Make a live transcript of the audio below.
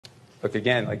look,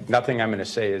 again, like nothing I'm going to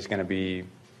say is going to be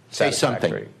Say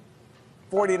satisfactory.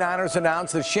 something. 49ers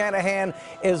announced that Shanahan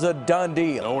is a done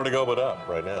deal. Nowhere to go but up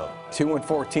right now.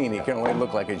 2-14. He can only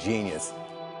look like a genius.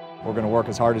 We're going to work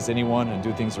as hard as anyone and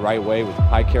do things the right way with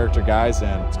high-character guys,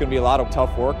 and it's going to be a lot of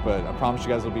tough work, but I promise you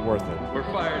guys it'll be worth it. We're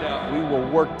fired up. We will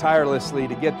work tirelessly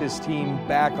to get this team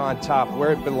back on top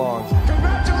where it belongs.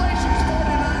 Congratulations,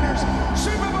 49ers.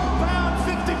 Super Bowl bound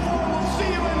 54. We'll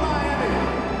see you in Miami.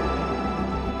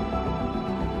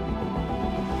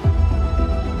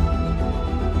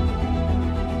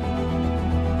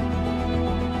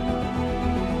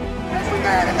 Every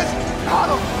man in this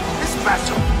huddle is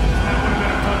special.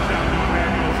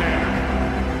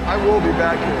 I will be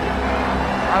back here.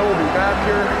 I will be back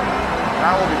here. And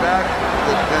I will be back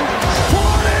with vengeance.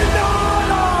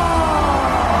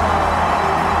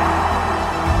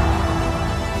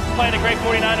 49ers! Playing a great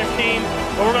 49ers team,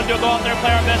 but we're going to go out there and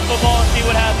play our best football and see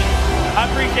what happens.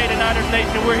 I appreciate it, Niners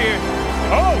Nation. We're here.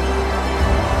 Oh!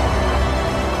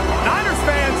 Niners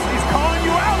fans, he's calling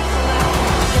you out.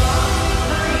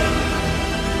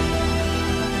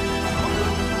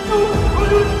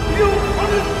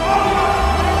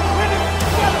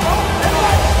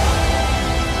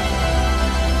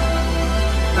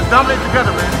 Let's dominate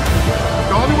together, man.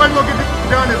 The only way we'll get this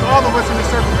done is all of us in the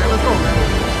circle, man. Let's go,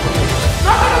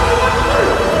 man.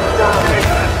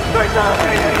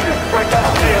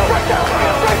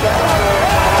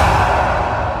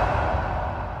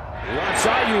 Wants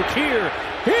Ayuk here.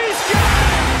 He's got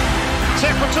it!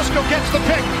 San Francisco gets the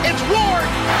pick. It's Ward.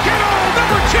 Kittle,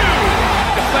 number 2.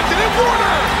 Deflected in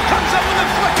Warner. Comes up with a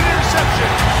deflected interception.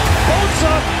 Bolts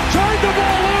up. Turned the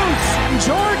ball loose.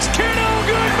 George Kittle,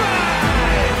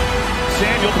 goodbye.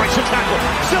 Samuel breaks a tackle.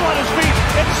 Still on his feet.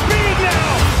 It's speed now.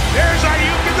 There's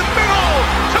Ayuk in the middle.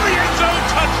 To the end zone.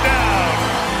 Touchdown.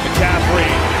 McCaffrey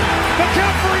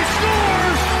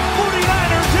scores.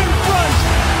 49ers in front.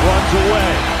 Runs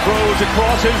away. Throws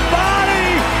across his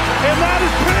body. And that is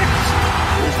picked.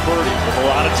 Here's Purdy with a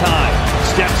lot of time.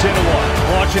 Steps into one.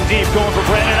 Launching deep. Going for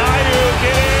Brandon Ayuk.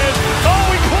 It is. Oh,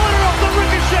 he caught it off the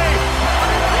ricochet.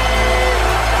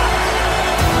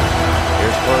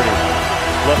 Here's Purdy.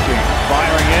 Looking.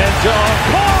 Firing in.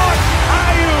 Caught.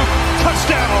 Ayuk.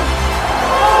 Touchdown.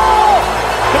 Oh!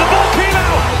 And the ball came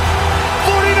out.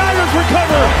 49ers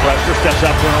recover. Pressure steps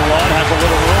up for a run. Has a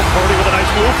little room. Purdy with a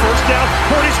nice move. First down.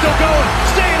 Purdy still going.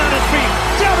 Staying on his feet.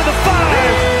 Down to the 5.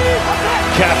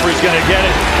 McCaffrey's going to get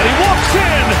it. And he walks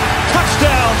in.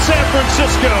 Touchdown, San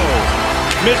Francisco.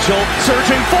 Mitchell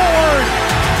surging forward.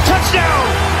 Touchdown.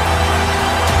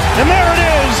 And there it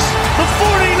is. The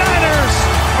 49ers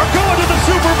are going to the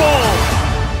Super Bowl.